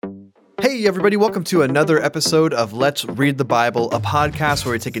Hey, everybody, welcome to another episode of Let's Read the Bible, a podcast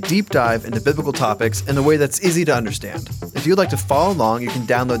where we take a deep dive into biblical topics in a way that's easy to understand. If you'd like to follow along, you can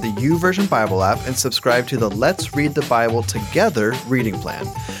download the YouVersion Bible app and subscribe to the Let's Read the Bible Together reading plan.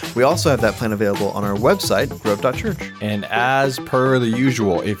 We also have that plan available on our website, grove.church. And as per the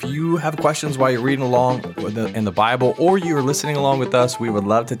usual, if you have questions while you're reading along in the Bible or you're listening along with us, we would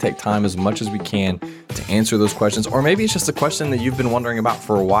love to take time as much as we can to answer those questions. Or maybe it's just a question that you've been wondering about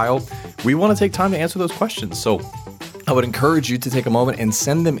for a while. We want to take time to answer those questions. So I would encourage you to take a moment and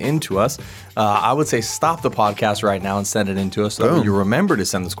send them in to us. I would say stop the podcast right now and send it in to us so that you remember to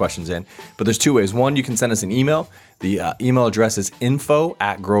send those questions in. But there's two ways. One, you can send us an email. The email address is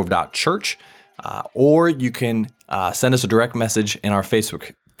info@grove.church. Or you can send us a direct message in our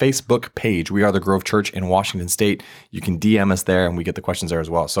Facebook page. We are the Grove Church in Washington State. You can DM us there and we get the questions there as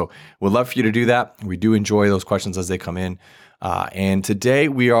well. So we'd love for you to do that. We do enjoy those questions as they come in. And today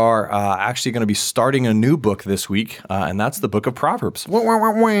we are actually going to be starting a new book this week, and that's the book of Proverbs.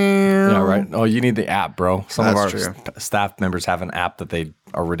 Yeah, right. Oh, you need the app, bro. Some of our staff members have an app that they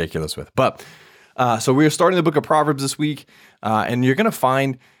are ridiculous with. But so we are starting the book of Proverbs this week, and you're going to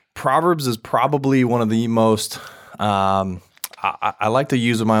find Proverbs is probably one of the most, I like to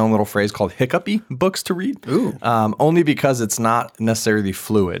use my own little phrase called hiccupy books to read. Only because it's not necessarily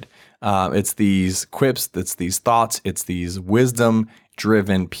fluid. It's these quips, it's these thoughts, it's these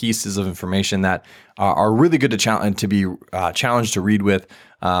wisdom-driven pieces of information that are really good to be challenged to read with.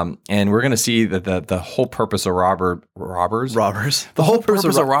 And we're going to see that the whole purpose of robbers. The whole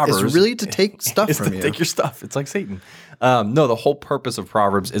purpose of robbers is really to take stuff from you. Take your stuff. It's like Satan. No, the whole purpose of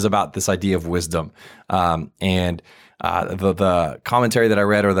Proverbs is about this idea of wisdom. And the commentary that I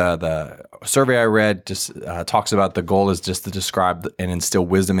read or the survey I read just talks about the goal is just to describe and instill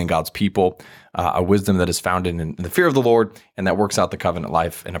wisdom in God's people, a wisdom that is founded in the fear of the Lord and that works out the covenant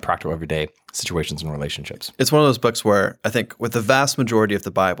life in a practical everyday situations and relationships. It's one of those books where I think with the vast majority of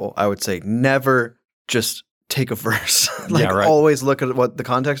the Bible, I would say never just take a verse. Always look at what the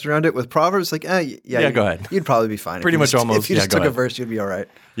context around it. With Proverbs, go ahead. You'd probably be fine. Pretty much almost. If you just took a verse, you'd be all right.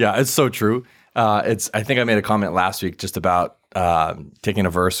 Yeah, it's so true. I think I made a comment last week just about taking a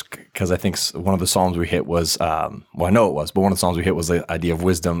verse because I think one of the Psalms we hit was, I know it was, but one of the Psalms we hit was the idea of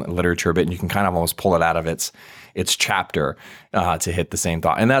wisdom literature a bit, and you can kind of almost pull it out of its chapter to hit the same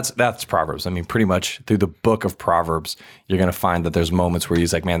thought. And that's Proverbs. I mean, pretty much through the book of Proverbs, you're going to find that there's moments where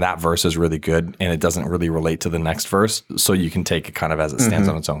he's like, man, that verse is really good, and it doesn't really relate to the next verse, so you can take it kind of as it stands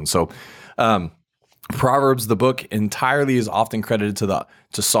on its own. So Proverbs, the book entirely is often credited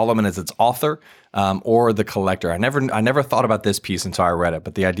to Solomon as its author or the collector. I never thought about this piece until I read it,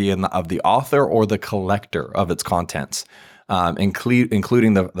 but the idea of the author or the collector of its contents,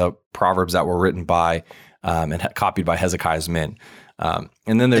 including the Proverbs that were written by and copied by Hezekiah's men. And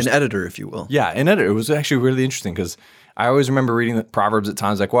then there's an editor, if you will. Yeah, an editor. It was actually really interesting because I always remember reading the Proverbs at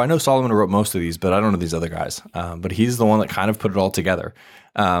times like, well, I know Solomon wrote most of these, but I don't know these other guys. But he's the one that kind of put it all together.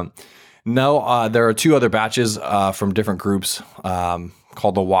 No, there are two other batches from different groups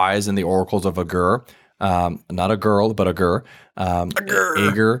called the Wise and the Oracles of Agur. Not a girl, but Agur.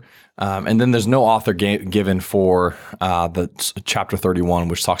 Agur. And then there's no author given for the chapter 31,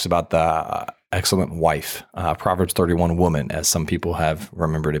 which talks about the excellent wife, Proverbs 31 woman, as some people have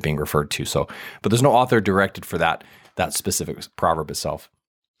remembered it being referred to. So, but there's no author directed for that specific proverb itself.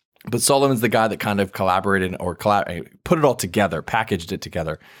 But Solomon's the guy that kind of collaborated or put it all together, packaged it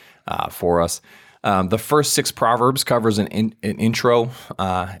together for us. The first 6 Proverbs covers an intro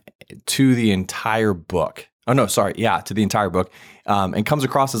to the entire book. To the entire book, and comes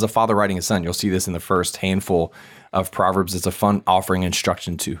across as a father writing his son. You'll see this in the first handful of Proverbs. It's a fun offering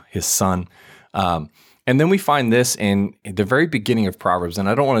instruction to his son. And then we find this in the very beginning of Proverbs, and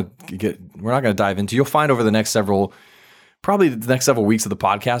we're not going to dive into. You'll find over the next several weeks of the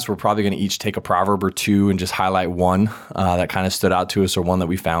podcast, we're probably going to each take a proverb or two and just highlight one that kind of stood out to us or one that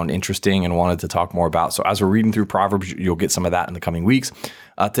we found interesting and wanted to talk more about. So as we're reading through Proverbs, you'll get some of that in the coming weeks.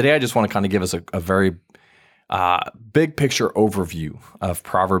 Today, I just want to kind of give us a very big picture overview of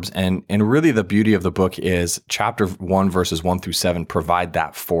Proverbs. And really the beauty of the book is chapter 1, verses 1 through 7 provide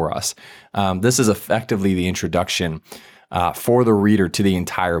that for us. This is effectively the introduction for the reader to the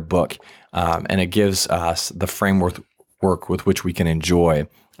entire book. And it gives us the framework with which we can enjoy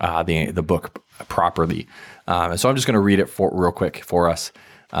the book properly. And so I'm just going to read it real quick for us.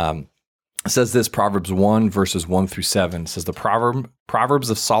 It says this, Proverbs 1, verses 1 through 7. It says, the Proverbs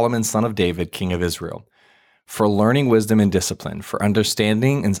of Solomon, son of David, king of Israel, for learning wisdom and discipline, for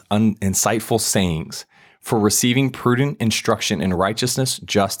understanding and insightful sayings, for receiving prudent instruction in righteousness,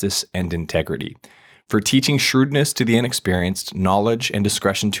 justice, and integrity, For teaching shrewdness to the inexperienced, knowledge and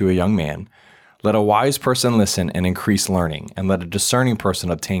discretion to a young man, let a wise person listen and increase learning, and let a discerning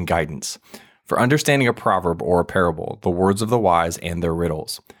person obtain guidance. For understanding a proverb or a parable, the words of the wise and their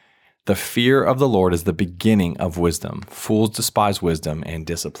riddles. The fear of the Lord is the beginning of wisdom. Fools despise wisdom and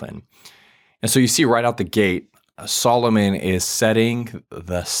discipline. And so you see right out the gate, Solomon is setting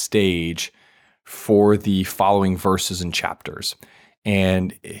the stage for the following verses and chapters.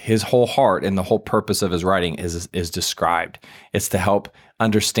 And his whole heart and the whole purpose of his writing is described. It's to help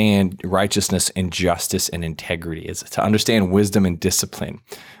understand righteousness and justice and integrity. It's to understand wisdom and discipline.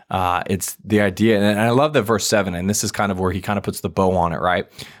 It's the idea, and I love that verse 7, and this is kind of where he kind of puts the bow on it, right?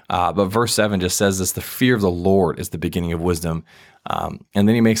 But verse 7 just says this: the fear of the Lord is the beginning of wisdom. And then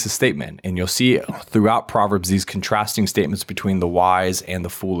he makes a statement, and you'll see throughout Proverbs these contrasting statements between the wise and the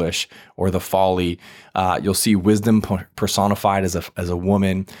foolish, or the folly. You'll see wisdom personified as a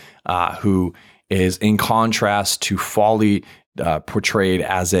woman who is in contrast to folly portrayed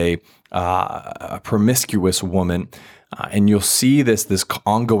as a promiscuous woman. And you'll see this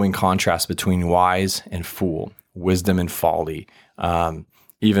ongoing contrast between wise and fool, wisdom and folly,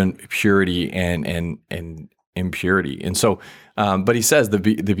 even purity and impurity. And so, but he says the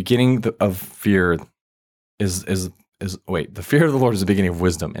beginning of fear the fear of the Lord is the beginning of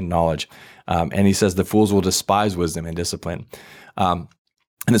wisdom and knowledge. And he says the fools will despise wisdom and discipline. And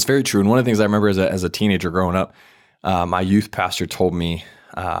it's very true. And one of the things I remember as a teenager growing up, my youth pastor told me,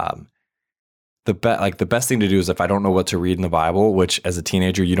 the best thing to do is, if I don't know what to read in the Bible, which as a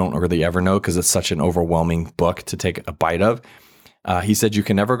teenager you don't really ever know because it's such an overwhelming book to take a bite of. He said you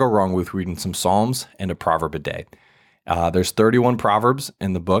can never go wrong with reading some Psalms and a proverb a day. There's 31 proverbs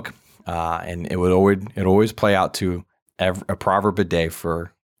in the book, and it would always play out to a proverb a day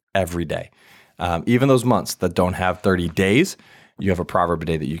for every day. Even those months that don't have 30 days, you have a proverb a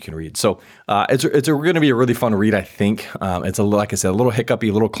day that you can read. So it's going to be a really fun read, I think. It's like I said, a little hiccupy,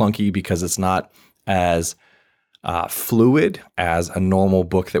 a little clunky because it's not as fluid as a normal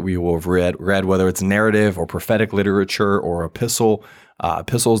book that we will have read, whether it's narrative or prophetic literature or epistles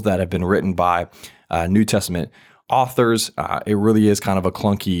that have been written by New Testament authors. It really is kind of a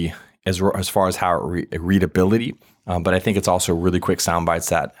clunky as far as how readability. But I think it's also really quick sound bites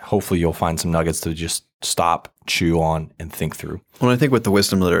that hopefully you'll find some nuggets to just stop, chew on, and think through. Well, I think with the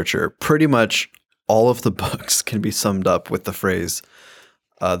wisdom literature, pretty much all of the books can be summed up with the phrase,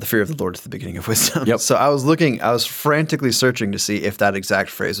 the fear of the Lord is the beginning of wisdom. Yep. So I was frantically searching to see if that exact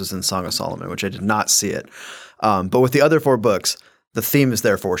phrase was in Song of Solomon, which I did not see it. But with the other 4 books, the theme is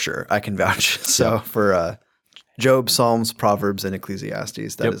there for sure. I can vouch. So for Job, Psalms, Proverbs, and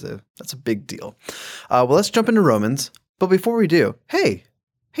Ecclesiastes, that's a big deal. Well, let's jump into Romans. But before we do, hey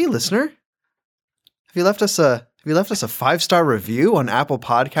listener, have you left us a 5-star review on Apple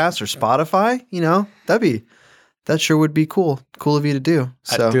Podcasts or Spotify? You know, that sure would be cool of you to do.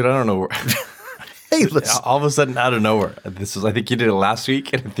 So, dude, I don't know. Hey, listen. All of a sudden, out of nowhere, I think you did it last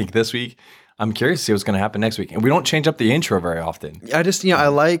week, and I think this week. I'm curious to see what's going to happen next week. And we don't change up the intro very often. I just, I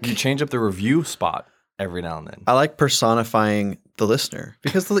like... You change up the review spot every now and then. I like personifying the listener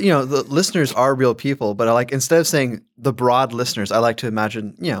because, the listeners are real people, but I like, instead of saying the broad listeners, I like to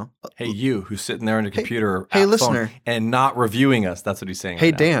imagine, hey, you who's sitting there on your computer, hey listener, and not reviewing us. That's what he's saying.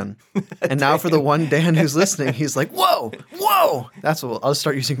 Hey, right Dan. And now for the one Dan who's listening, he's like, whoa. That's what I'll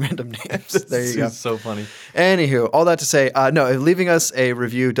start using random names. There you go. So funny. Anywho, all that to say, leaving us a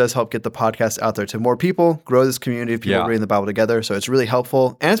review does help get the podcast out there to more people, grow this community of people reading the Bible together. So it's really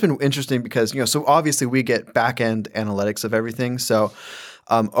helpful. And it's been interesting because, so obviously we get back-end analytics of everything. So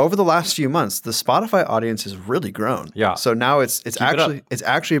over the last few months, the Spotify audience has really grown. Yeah. So now it's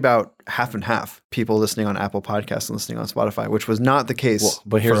actually about half and half people listening on Apple Podcasts and listening on Spotify, which was not the case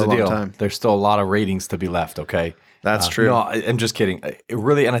but here's for a the long deal. time. There's still a lot of ratings to be left, okay? That's true. No, I'm just kidding. It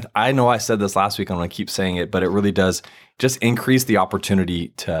really, and I know I said this last week, I'm going to keep saying it, but it really does just increase the opportunity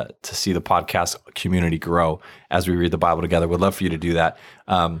to see the podcast community grow as we read the Bible together. We'd love for you to do that.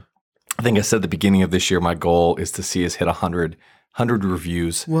 I think I said at the beginning of this year, my goal is to see us hit 100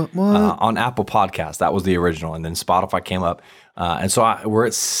 reviews on Apple Podcasts. That was the original. And then Spotify came up. And so we're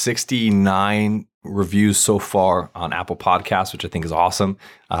at 69 reviews so far on Apple Podcasts, which I think is awesome,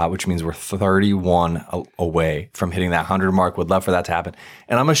 which means we're 31 away from hitting that 100 mark. Would love for that to happen.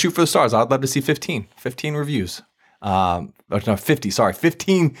 And I'm going to shoot for the stars. I'd love to see 15 reviews. 15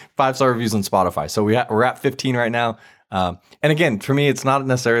 5-star reviews on Spotify. So we're at 15 right now. And again, for me, it's not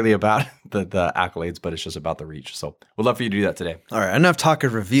necessarily about the accolades, but it's just about the reach. So we'd love for you to do that today. All right, enough talk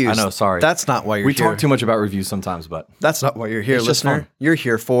of reviews. I know, sorry. That's not why you're We here. talk too much about reviews sometimes, but That's not why you're here, It's just listener. fun. You're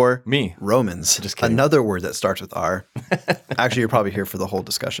here for Me. Romans. Just kidding. Another word that starts with R. Actually, you're probably here for the whole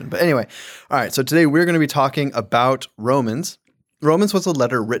discussion. But anyway, all right. So today we're going to be talking about Romans. Romans was a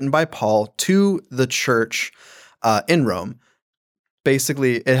letter written by Paul to the church in Rome.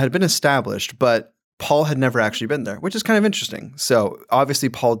 Basically, it had been established, but Paul had never actually been there, which is kind of interesting. So obviously,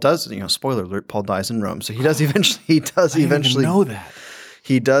 Paul does. Spoiler alert: Paul dies in Rome. So he does eventually. He does eventually know that.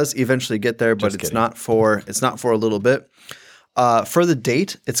 He does eventually get there, but Just it's kidding. not for a little bit. For the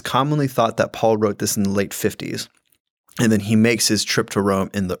date, it's commonly thought that Paul wrote this in the late 50s. And then he makes his trip to Rome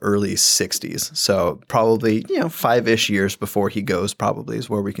in the early 60s. So probably, 5-ish years before he goes, probably is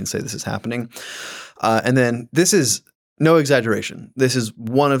where we can say this is happening. And then this is no exaggeration. This is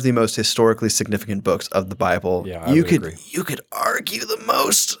one of the most historically significant books of the Bible. Yeah, I would agree. You could argue the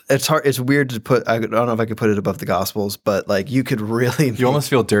most. It's hard. It's weird to put. I don't know if I could put it above the Gospels, but like you could really. You almost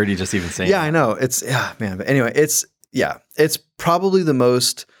feel dirty just even saying Yeah, that. I know. Man. But anyway, it's probably the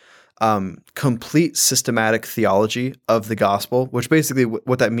most complete systematic theology of the gospel, which basically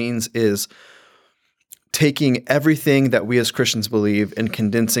what that means is taking everything that we as Christians believe and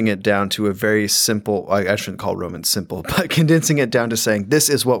condensing it down to a very simple, I shouldn't call Romans simple, but condensing it down to saying this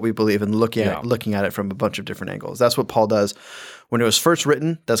is what we believe and looking at it from a bunch of different angles. That's what Paul does. When it was first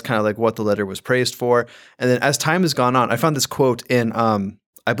written, that's kind of like what the letter was praised for. And then as time has gone on, I found this quote in,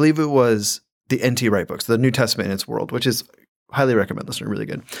 I believe it was the N.T. Wright books, the New Testament in its world, which is highly recommend, listener, really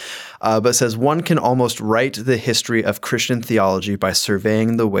good. But it says, one can almost write the history of Christian theology by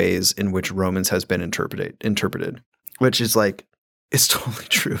surveying the ways in which Romans has been interpreted, which is like, it's totally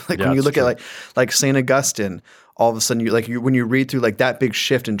true. Like when you look at like St. Augustine, all of a sudden when you read through like that big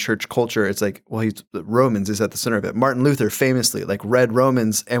shift in church culture, it's like, well, Romans is at the center of it. Martin Luther famously like read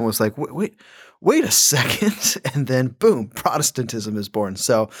Romans and was like, wait a second. And then boom, Protestantism is born.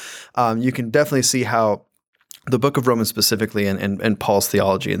 So you can definitely see how the book of Romans specifically and Paul's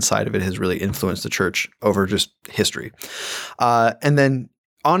theology inside of it has really influenced the church over just history. And then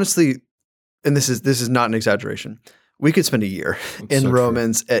honestly, and this is not an exaggeration, we could spend a year in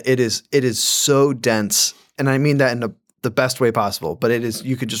Romans. It is so dense. And I mean that in the best way possible, but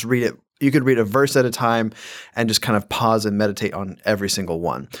you could just read it. You could read a verse at a time and just kind of pause and meditate on every single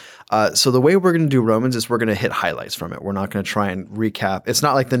one. So the way we're going to do Romans is we're going to hit highlights from it. We're not going to try and recap. It's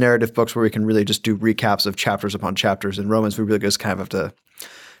not like the narrative books where we can really just do recaps of chapters upon chapters. In Romans, we really just kind of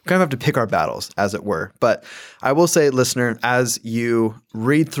have to pick our battles, as it were. But I will say, listener, as you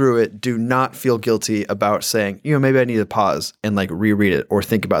read through it, do not feel guilty about saying, maybe I need to pause and like reread it or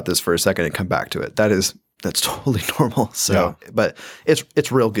think about this for a second and come back to it. That's totally normal. So, but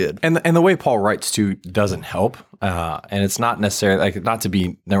it's real good. And the way Paul writes too doesn't help. And it's not necessarily like not to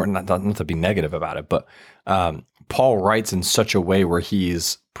be negative about it, but Paul writes in such a way where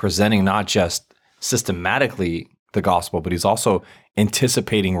he's presenting not just systematically the gospel, but he's also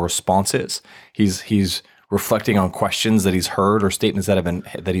anticipating responses. He's reflecting on questions that he's heard or statements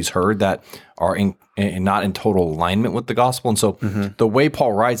that he's heard that are not in total alignment with the gospel. And so the way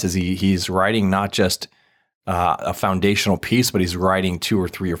Paul writes is he's writing not just a foundational piece, but he's writing 2 or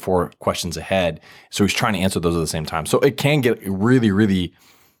 3 or 4 questions ahead. So he's trying to answer those at the same time. So it can get really, really,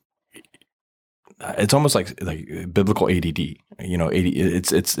 it's almost like biblical ADD,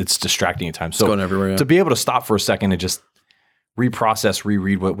 it's distracting at times. So going everywhere, to be able to stop for a second and just reprocess,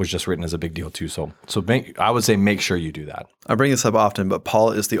 reread what was just written is a big deal too. So I would say make sure you do that. I bring this up often, but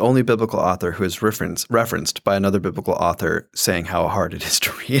Paul is the only biblical author who is referenced by another biblical author saying how hard it is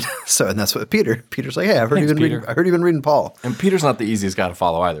to read. And that's what Peter's like, hey, I heard you've been reading Paul. And Peter's not the easiest guy to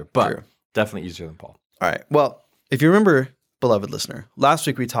follow either, but definitely easier than Paul. All right. Well, if you remember, beloved listener, last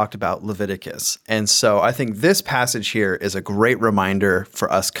week we talked about Leviticus. And so I think this passage here is a great reminder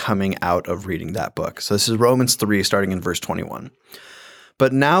for us coming out of reading that book. So this is Romans 3, starting in verse 21.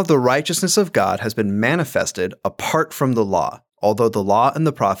 But now the righteousness of God has been manifested apart from the law, although the law and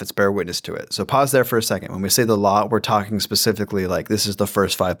the prophets bear witness to it. So pause there for a second. When we say the law, we're talking specifically like this is the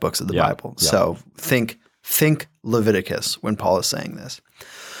first 5 books of the Bible. Yeah. So think Leviticus when Paul is saying this.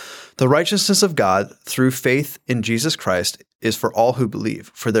 The righteousness of God through faith in Jesus Christ is for all who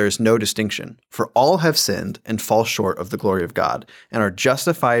believe, for there is no distinction. For all have sinned and fall short of the glory of God, and are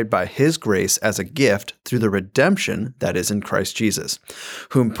justified by his grace as a gift through the redemption that is in Christ Jesus,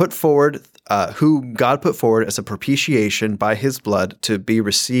 whom put forward who God put forward as a propitiation by his blood to be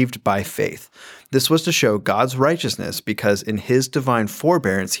received by faith. This was to show God's righteousness because in his divine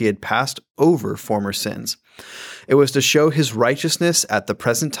forbearance he had passed over former sins. It was to show his righteousness at the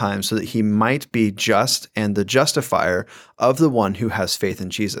present time so that he might be just and the justifier of the one who has faith in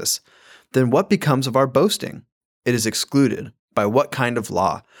Jesus. Then what becomes of our boasting? It is excluded. By what kind of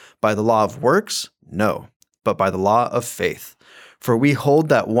law? By the law of works? No, but by the law of faith. For we hold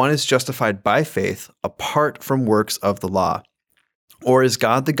that one is justified by faith apart from works of the law. Or is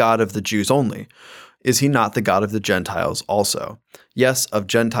God the God of the Jews only? Is he not the God of the Gentiles also? Yes, of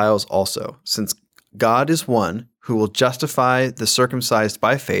Gentiles also, since God is one who will justify the circumcised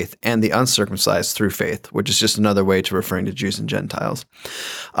by faith and the uncircumcised through faith, which is just another way to referring to Jews and Gentiles.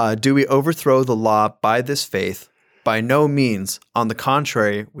 Do we overthrow the law by this faith? By no means. On the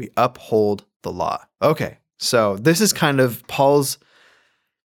contrary, we uphold the law. Okay, so this is kind of Paul's,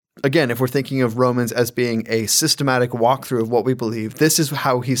 again, if we're thinking of Romans as being a systematic walkthrough of what we believe, this is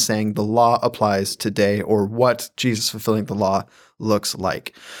how he's saying the law applies today, or what Jesus fulfilling the law looks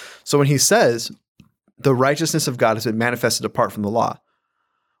like. So when he says the righteousness of God has been manifested apart from the law,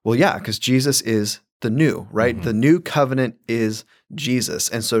 well, yeah, because Jesus is the new, right? Mm-hmm. The new covenant is Jesus.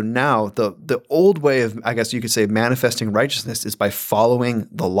 And so now the old way of, I guess you could say, manifesting righteousness is by following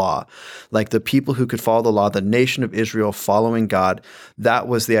the law. Like the people who could follow the law, the nation of Israel following God, that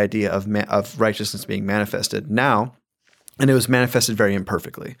was the idea of righteousness being manifested. Now, and it was manifested very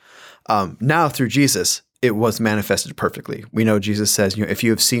imperfectly. Now through Jesus, it was manifested perfectly. We know Jesus says, if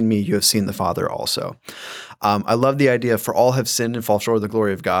you have seen me, you have seen the Father also. I love the idea, for all have sinned and fall short of the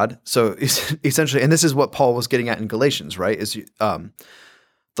glory of God. So essentially, and this is what Paul was getting at in Galatians, right? Is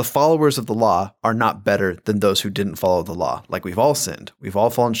the followers of the law are not better than those who didn't follow the law. Like, we've all sinned. We've all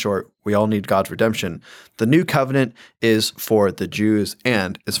fallen short. We all need God's redemption. The new covenant is for the Jews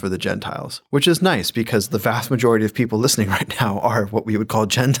and is for the Gentiles, which is nice because the vast majority of people listening right now are what we would call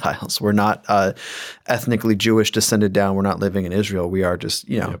Gentiles. We're not ethnically Jewish descended down. We're not living in Israel. We are just,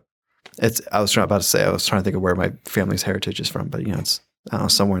 Yep. I was trying to think of where my family's heritage is from, but it's, I don't know,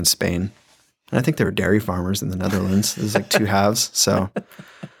 somewhere in Spain. And I think there were dairy farmers in the Netherlands. There's like two halves. So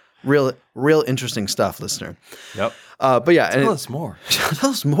real interesting stuff, listener. Yep. But yeah. Tell us more.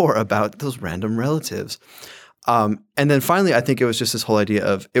 Tell us more about those random relatives. And then finally, I think it was just this whole idea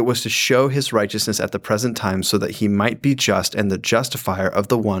of it was to show his righteousness at the present time so that he might be just and the justifier of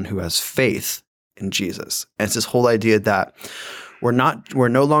the one who has faith in Jesus. And it's this whole idea that we're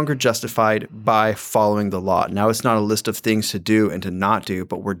no longer justified by following the law. Now it's not a list of things to do and to not do,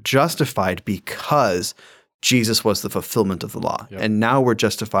 but we're justified because Jesus was the fulfillment of the law. Yep. And now we're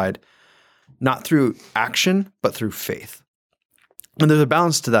justified not through action, but through faith. And there's a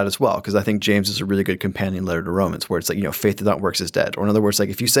balance to that as well, because I think James is a really good companion letter to Romans, where it's like, faith without works is dead. Or in other words, like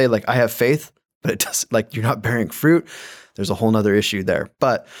if you say like, I have faith, but it doesn't, like you're not bearing fruit, there's a whole nother issue there.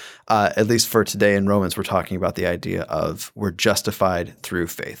 But at least for today in Romans, we're talking about the idea of we're justified through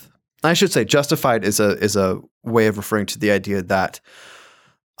faith. I should say justified is a way of referring to the idea that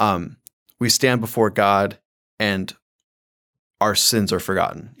we stand before God and our sins are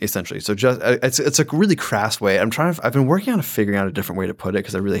forgotten, essentially. So it's a really crass way. I've been working on figuring out a different way to put it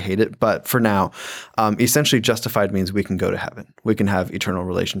because I really hate it. But for now, essentially justified means we can go to heaven. We can have eternal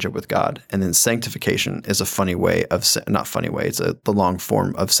relationship with God. And then sanctification is a funny way of, not funny way, it's the long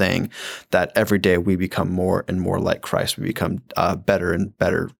form of saying that every day we become more and more like Christ. We become better and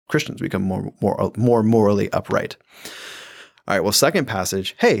better Christians. We become more morally upright. All right, well, second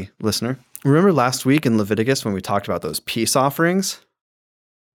passage. Hey, listener. Remember last week in Leviticus when we talked about those peace offerings?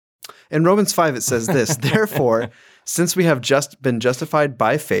 In Romans 5, it says this, therefore, since we have just been justified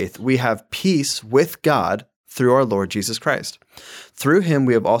by faith, we have peace with God through our Lord Jesus Christ. Through him,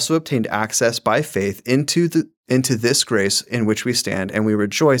 we have also obtained access by faith into this grace in which we stand, and we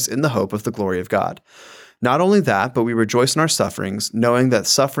rejoice in the hope of the glory of God. Not only that, but we rejoice in our sufferings, knowing that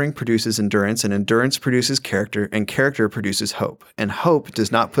suffering produces endurance, and endurance produces character, and character produces hope. And hope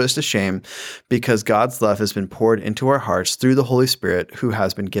does not put us to shame, because God's love has been poured into our hearts through the Holy Spirit who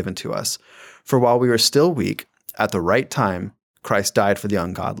has been given to us. For while we were still weak, at the right time, Christ died for the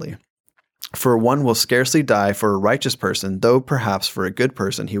ungodly. For one will scarcely die for a righteous person, though perhaps for a good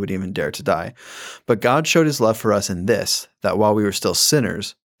person he would even dare to die. But God showed his love for us in this, that while we were still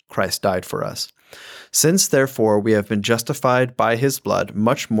sinners, Christ died for us. Since, therefore, we have been justified by his blood,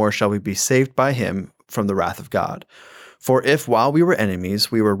 much more shall we be saved by him from the wrath of God. For if, while we were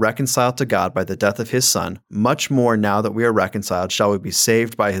enemies, we were reconciled to God by the death of his Son, much more now that we are reconciled shall we be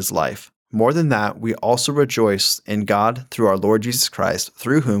saved by his life. More than that, we also rejoice in God through our Lord Jesus Christ,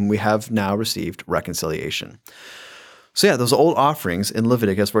 through whom we have now received reconciliation. So yeah, those old offerings in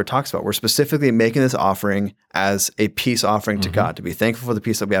Leviticus where it talks about, we're specifically making this offering as a peace offering to God, to be thankful for the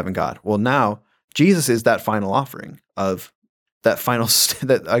peace that we have in God. Well, now Jesus is that final offering of that final,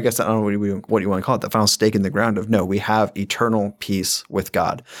 that I guess I don't know what you want to call it, that final stake in the ground of, no, we have eternal peace with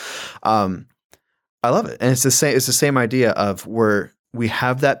God. I love it. And it's the same idea of where we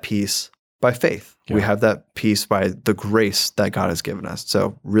have that peace by faith. Yeah. We have that peace by the grace that God has given us.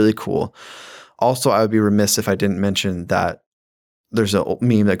 So really cool. Also, I would be remiss if I didn't mention that there's a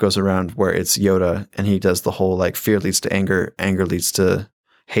meme that goes around where it's Yoda and he does the whole like fear leads to anger, anger leads to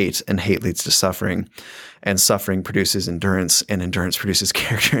hate, and hate leads to suffering, and suffering produces endurance, and endurance produces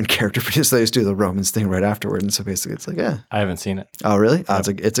character, and character produces. They just do the Romans thing right afterward, and so basically it's like, I haven't seen it. Oh, really? Oh,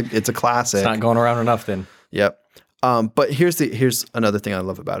 it's a classic. It's not going around enough then. Yep. But here's another thing I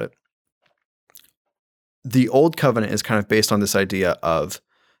love about it. The old covenant is kind of based on this idea of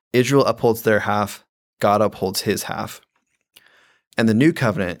Israel upholds their half, God upholds his half. And the new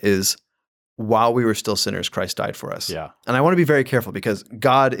covenant is while we were still sinners, Christ died for us. Yeah. And I want to be very careful because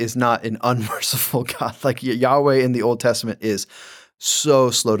God is not an unmerciful God. Like Yahweh in the Old Testament is so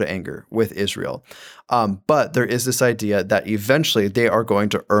slow to anger with Israel. But there is this idea that eventually they are going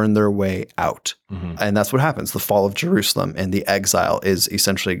to earn their way out. Mm-hmm. And that's what happens. The fall of Jerusalem and the exile is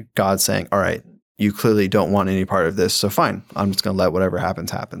essentially God saying, all right, you clearly don't want any part of this, so fine. I'm just going to let whatever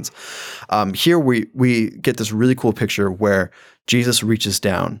happens. Here we get this really cool picture where Jesus reaches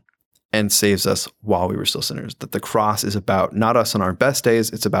down and saves us while we were still sinners. That the cross is about not us on our best days,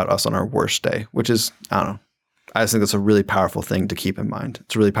 it's about us on our worst day, which is, I don't know. I just think that's a really powerful thing to keep in mind.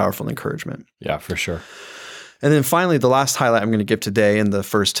 It's a really powerful encouragement. Yeah, for sure. And then finally, the last highlight I'm going to give today in the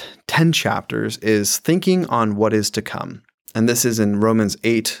first 10 chapters is thinking on what is to come. And this is in Romans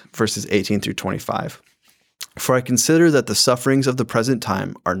 8, verses 18 through 25. For I consider that the sufferings of the present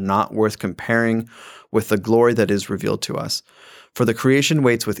time are not worth comparing with the glory that is revealed to us. For the creation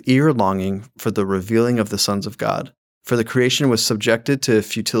waits with eager longing for the revealing of the sons of God. For the creation was subjected to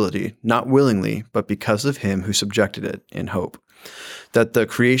futility, not willingly, but because of him who subjected it, in hope that the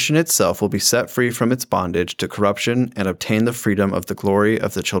creation itself will be set free from its bondage to corruption and obtain the freedom of the glory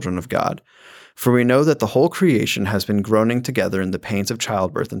of the children of God. For we know that the whole creation has been groaning together in the pains of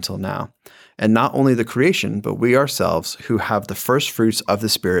childbirth until now. And not only the creation, but we ourselves, who have the first fruits of the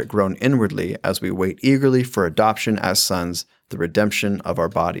Spirit, groan inwardly as we wait eagerly for adoption as sons, the redemption of our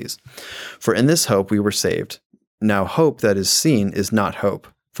bodies. For in this hope we were saved. Now hope that is seen is not hope,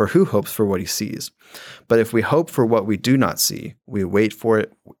 for who hopes for what he sees? But if we hope for what we do not see, we wait for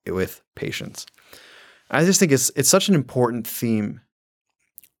it with patience. I just think it's such an important theme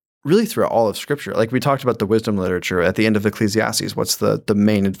really throughout all of Scripture. Like we talked about the wisdom literature at the end of Ecclesiastes. What's the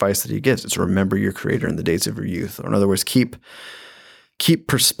main advice that he gives? It's remember your Creator in the days of your youth. Or in other words, keep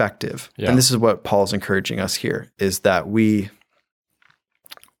perspective. Yeah. And this is what Paul's encouraging us here, is that we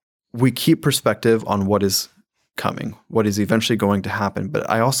keep perspective on what is coming, what is eventually going to happen. But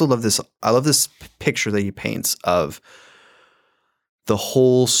I also love this. I love this picture that he paints of the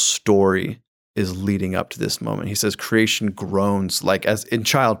whole story is leading up to this moment. He says creation groans like as in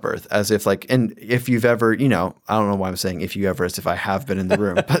childbirth, as if like, and if you've ever, I don't know why I'm saying if you ever, as if I have been in the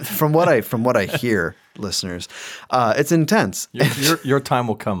room, but from what I hear, listeners, it's intense. Your time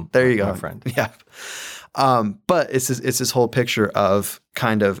will come. There you go, my friend. Yeah. But it's this whole picture of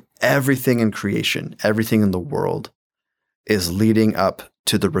kind of everything in creation, everything in the world is leading up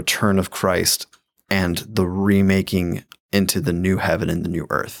to the return of Christ and the remaking into the new heaven and the new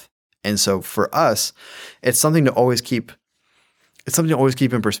earth. And so for us, it's something to always keep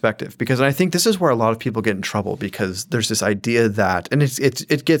in perspective, because I think this is where a lot of people get in trouble, because there's this idea that, and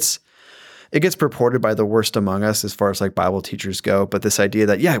it gets purported by the worst among us as far as like Bible teachers go, but this idea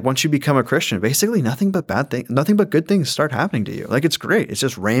that, once you become a Christian, basically nothing but good things start happening to you. Like it's great. It's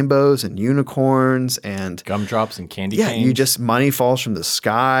just rainbows and unicorns and gumdrops and candy canes. Money falls from the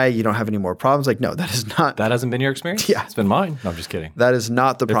sky. You don't have any more problems. Like, no, that is not. That hasn't been your experience? Yeah. It's been mine. No, I'm just kidding. That is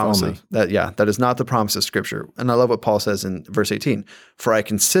not the promise of that. That is not the promise of Scripture. And I love what Paul says in verse 18, for I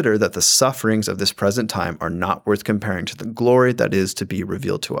consider that the sufferings of this present time are not worth comparing to the glory that is to be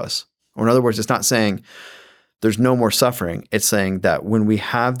revealed to us. Or in other words, it's not saying there's no more suffering. It's saying that when we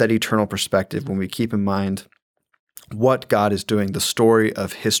have that eternal perspective, when we keep in mind what God is doing, the story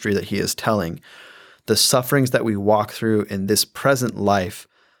of history that he is telling, the sufferings that we walk through in this present life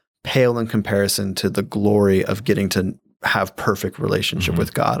pale in comparison to the glory of getting to have perfect relationship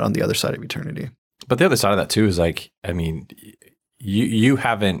with God on the other side of eternity. But the other side of that too is like, I mean,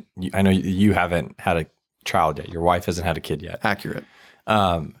 I know you haven't had a child yet. Your wife hasn't had a kid yet. Accurate.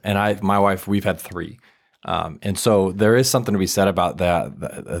 And my wife, we've had 3. And so there is something to be said about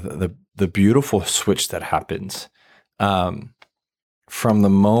that, the beautiful switch that happens from the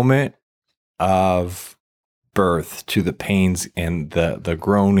moment of birth to the pains and the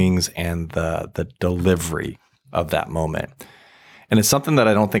groanings and the delivery of that moment. And it's something that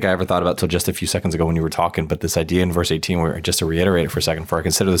I don't think I ever thought about till just a few seconds ago when you were talking, but this idea in verse 18, where just to reiterate it for a second, for I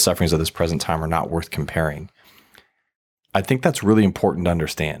consider the sufferings of this present time are not worth comparing. I think that's really important to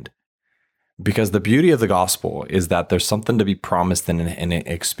understand, because the beauty of the gospel is that there's something to be promised and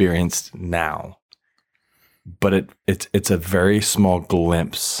experienced now, but it's a very small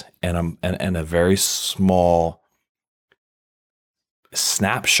glimpse and a very small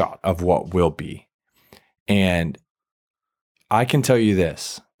snapshot of what will be. And I can tell you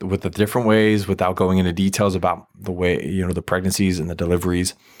this, with the different ways, without going into details about the way, the pregnancies and the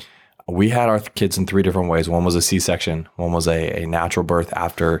deliveries, we had our kids in 3 different ways. One was a C-section. One was a natural birth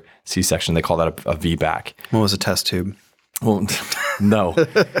after C-section. They call that a VBAC. One was a test tube. Well, no.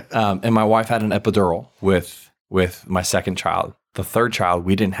 And my wife had an epidural with my second child. The third child,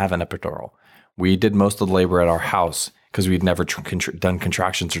 we didn't have an epidural. We did most of the labor at our house because we'd never done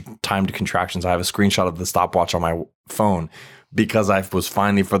contractions or timed contractions. I have a screenshot of the stopwatch on my phone because I was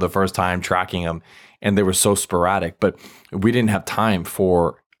finally for the first time tracking them, and they were so sporadic. But we didn't have time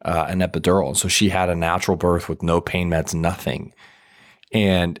for an epidural. So she had a natural birth with no pain meds, nothing.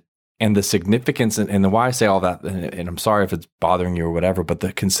 And the significance and why I say all that, and I'm sorry if it's bothering you or whatever,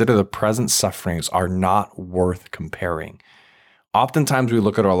 but consider the present sufferings are not worth comparing. Oftentimes we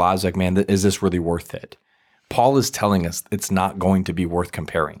look at our lives like, man, is this really worth it? Paul is telling us it's not going to be worth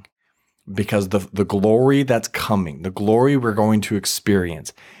comparing, because the glory that's coming, the glory we're going to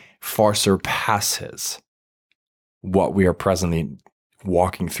experience far surpasses what we are presently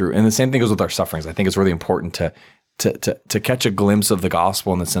walking through. And the same thing goes with our sufferings. I think it's really important to catch a glimpse of the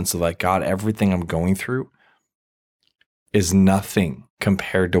gospel in the sense of like, God, everything I'm going through is nothing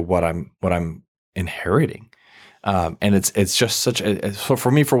compared to what I'm inheriting. And it's just so for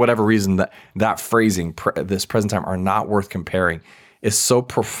me, for whatever reason, that phrasing, this present time are not worth comparing, is so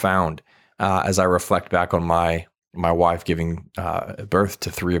profound as I reflect back on my wife giving birth to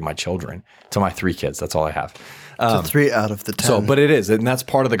 3 of my children, to my 3 kids. That's all I have. So 3 out of the 10. So, but it is, and that's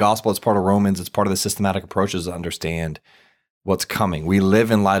part of the gospel. It's part of Romans. It's part of the systematic approaches to understand what's coming. We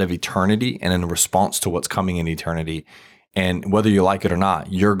live in light of eternity and in response to what's coming in eternity. And whether you like it or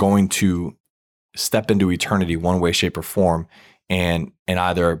not, you're going to step into eternity one way, shape, or form, and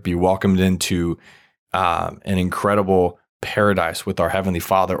either be welcomed into an incredible paradise with our Heavenly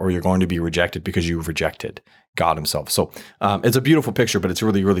Father, or you're going to be rejected because you've rejected God Himself. So it's a beautiful picture, but it's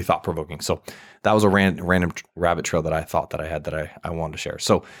really, really thought-provoking. So that was a random rabbit trail that I thought that I had that I wanted to share.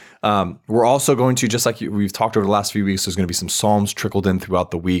 So we're also going to, just like we've talked over the last few weeks, there's going to be some Psalms trickled in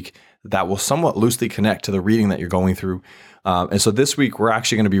throughout the week that will somewhat loosely connect to the reading that you're going through. And so this week, we're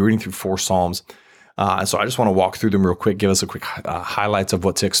actually going to be reading through 4 Psalms. And so I just want to walk through them real quick, give us a quick highlights of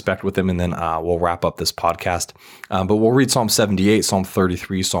what to expect with them, and then we'll wrap up this podcast. But we'll read Psalm 78, Psalm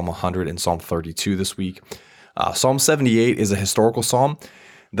 33, Psalm 100, and Psalm 32 this week. Psalm 78 is a historical psalm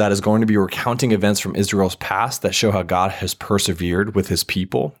that is going to be recounting events from Israel's past that show how God has persevered with His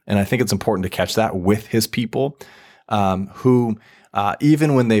people. And I think it's important to catch that, with His people, who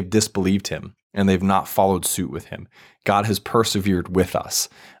even when they've disbelieved Him and they've not followed suit with Him, God has persevered with us.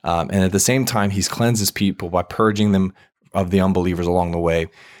 And at the same time, He's cleansed His people by purging them of the unbelievers along the way.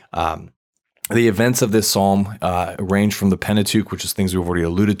 The events of this psalm range from the Pentateuch, which is things we've already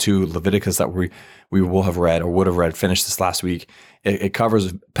alluded to, Leviticus that we will have read or would have read, finished this last week. It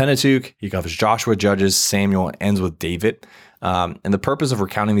covers Pentateuch, it covers Joshua, Judges, Samuel, and ends with David. And the purpose of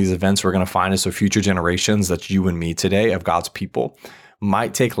recounting these events we're going to find is so future generations, that's you and me today, of God's people,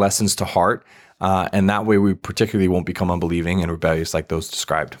 might take lessons to heart. And that way we particularly won't become unbelieving and rebellious like those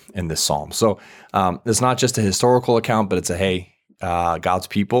described in this psalm. So it's not just a historical account, but it's God's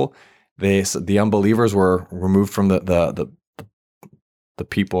people. The unbelievers were removed from the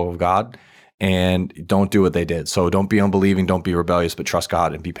people of God, and don't do what they did. So don't be unbelieving, don't be rebellious, but trust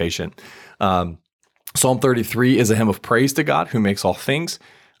God and be patient. Psalm 33 is a hymn of praise to God who makes all things.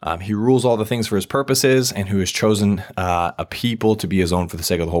 He rules all the things for His purposes, and who has chosen a people to be His own for the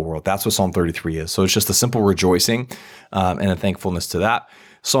sake of the whole world. That's what Psalm 33 is. So it's just a simple rejoicing and a thankfulness to that.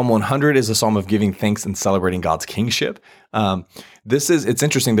 Psalm 100 is a psalm of giving thanks and celebrating God's kingship. It's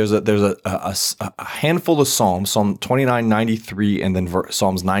interesting. There's a handful of psalms, Psalm 29, 93, and then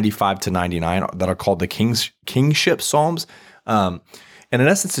Psalms 95 to 99 that are called the kingship psalms. And in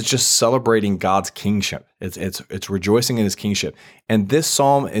essence, it's just celebrating God's kingship. It's rejoicing in His kingship. And this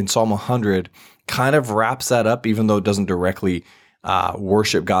psalm in Psalm 100 kind of wraps that up, even though it doesn't directly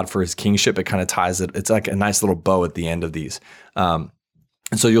worship God for His kingship. It kind of ties it. It's like a nice little bow at the end of these.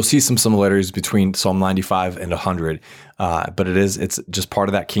 And so you'll see some similarities between Psalm 95 and 100, but it's just part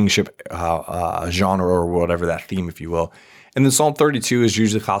of that kingship genre or whatever, that theme, if you will. And then Psalm 32 is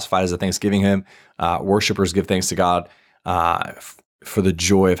usually classified as a thanksgiving hymn. Worshipers give thanks to God for the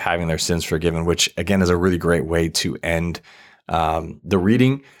joy of having their sins forgiven, which again is a really great way to end the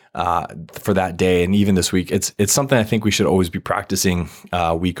reading for that day. And even this week, it's something I think we should always be practicing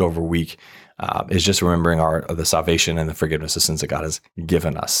week over week. Is just remembering the salvation and the forgiveness of sins that God has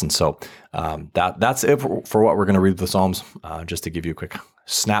given us. And so that's it for what we're going to read the Psalms, just to give you a quick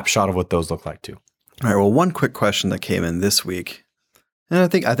snapshot of what those look like too. All right. Well, one quick question that came in this week, and I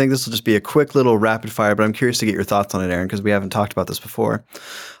think this will just be a quick little rapid fire, but I'm curious to get your thoughts on it, Aaron, because we haven't talked about this before.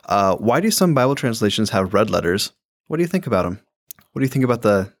 Why do some Bible translations have red letters? What do you think about them? What do you think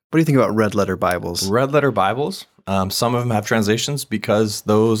about red letter Bibles? Red letter Bibles. Some of them have translations because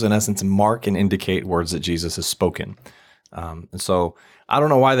those, in essence, mark and indicate words that Jesus has spoken. And so I don't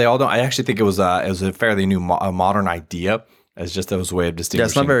know why they all don't. I actually think it was a fairly new, modern idea as just a way of distinguishing. Yeah,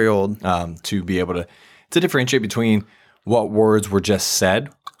 it's not very old. To be able to differentiate between what words were just said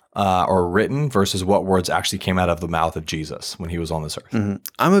or written versus what words actually came out of the mouth of Jesus when he was on this earth. Mm-hmm.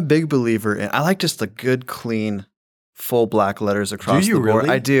 I'm a big believer in. I like just the good, clean, full black letters across the board. Really?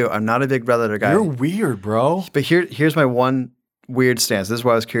 I do. I'm not a big red letter guy. You're weird, bro. But here's my one weird stance. This is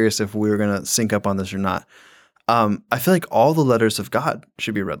why I was curious if we were going to sync up on this or not. I feel like all the letters of God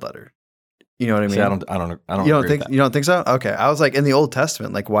should be red letter. You know what I mean? See, I don't. You don't think so? Okay. I was like, in the Old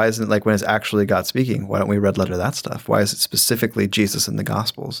Testament, like, why isn't, like, when it's actually God speaking, why don't we red letter that stuff? Why is it specifically Jesus in the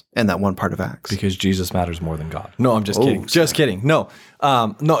Gospels and that one part of Acts? Because Jesus matters more than God. No, I'm just kidding. Just kidding. No,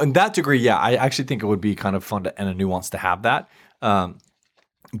 no. In that degree, yeah, I actually think it would be kind of fun and a nuance to have that.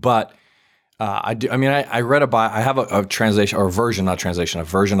 But I do. I mean, I read I have a translation or a version of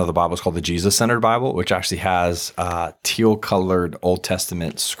the Bible. It's called the Jesus-centered Bible, which actually has teal-colored Old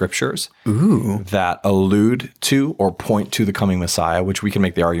Testament scriptures that allude to or point to the coming Messiah. Which we can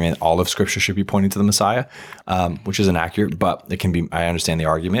make the argument all of Scripture should be pointing to the Messiah, which isn't accurate, but it can be. I understand the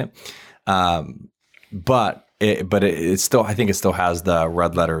argument, but it still, I think it still has the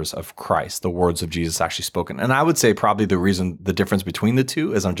red letters of Christ, the words of Jesus actually spoken. And I would say probably the difference between the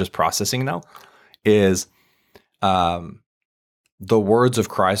two, as I'm just processing now, is the words of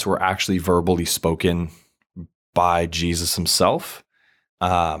Christ were actually verbally spoken by Jesus himself,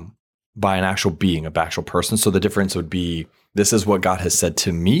 by an actual being, an actual person. So the difference would be, this is what God has said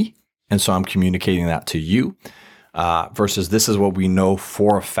to me, and so I'm communicating that to you, versus this is what we know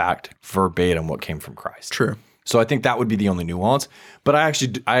for a fact, verbatim, what came from Christ. True. So I think that would be the only nuance. But I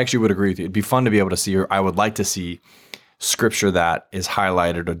actually would agree with you. It'd be fun to be able to see, or I would like to see, scripture that is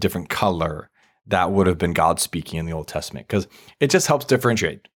highlighted a different color that would have been God speaking in the Old Testament, because it just helps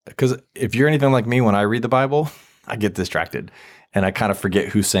differentiate. Because if you're anything like me, when I read the Bible, I get distracted and I kind of forget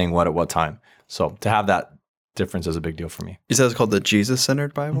who's saying what at what time. So to have that difference is a big deal for me. You said it's called the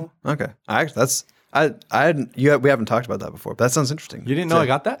Jesus-centered Bible? Okay. We haven't talked about that before, but that sounds interesting. You didn't know I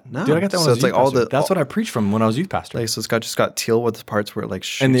got that? No. Dude, I got that when I was like youth pastor. That's what I preached from when I was youth pastor. Like, so it's got teal with the parts where it like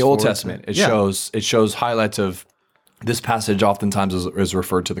shoots in the Old forward. Testament, it shows highlights of this passage. Oftentimes is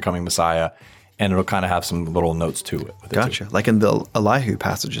referred to the coming Messiah, and it'll kind of have some little notes to it. Gotcha. Like in the Elihu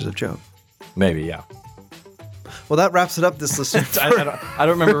passages of Job. Maybe, yeah. Well, that wraps it up, this listener. I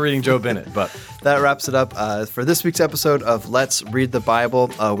don't remember reading Job in it, but that wraps it up for this week's episode of Let's Read the Bible.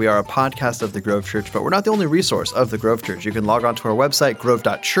 We are a podcast of the Grove Church, but we're not the only resource of the Grove Church. You can log on to our website,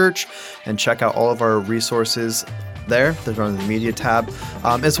 grove.church, and check out all of our resources there. There's on the media tab,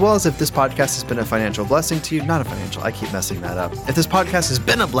 as well as if this podcast has been a financial blessing to you. Not a financial, I keep messing that up. If this podcast has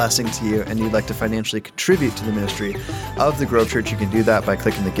been a blessing to you and you'd like to financially contribute to the ministry of the Grove Church, you can do that by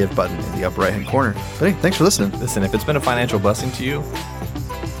clicking the give button in the upper right hand corner. But hey, thanks for listening. Listen, if it's been a financial blessing to you,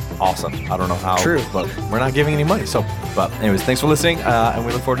 awesome. I don't know how. True. But we're not giving any money. But anyways, thanks for listening, and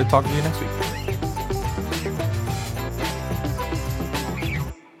we look forward to talking to you next week.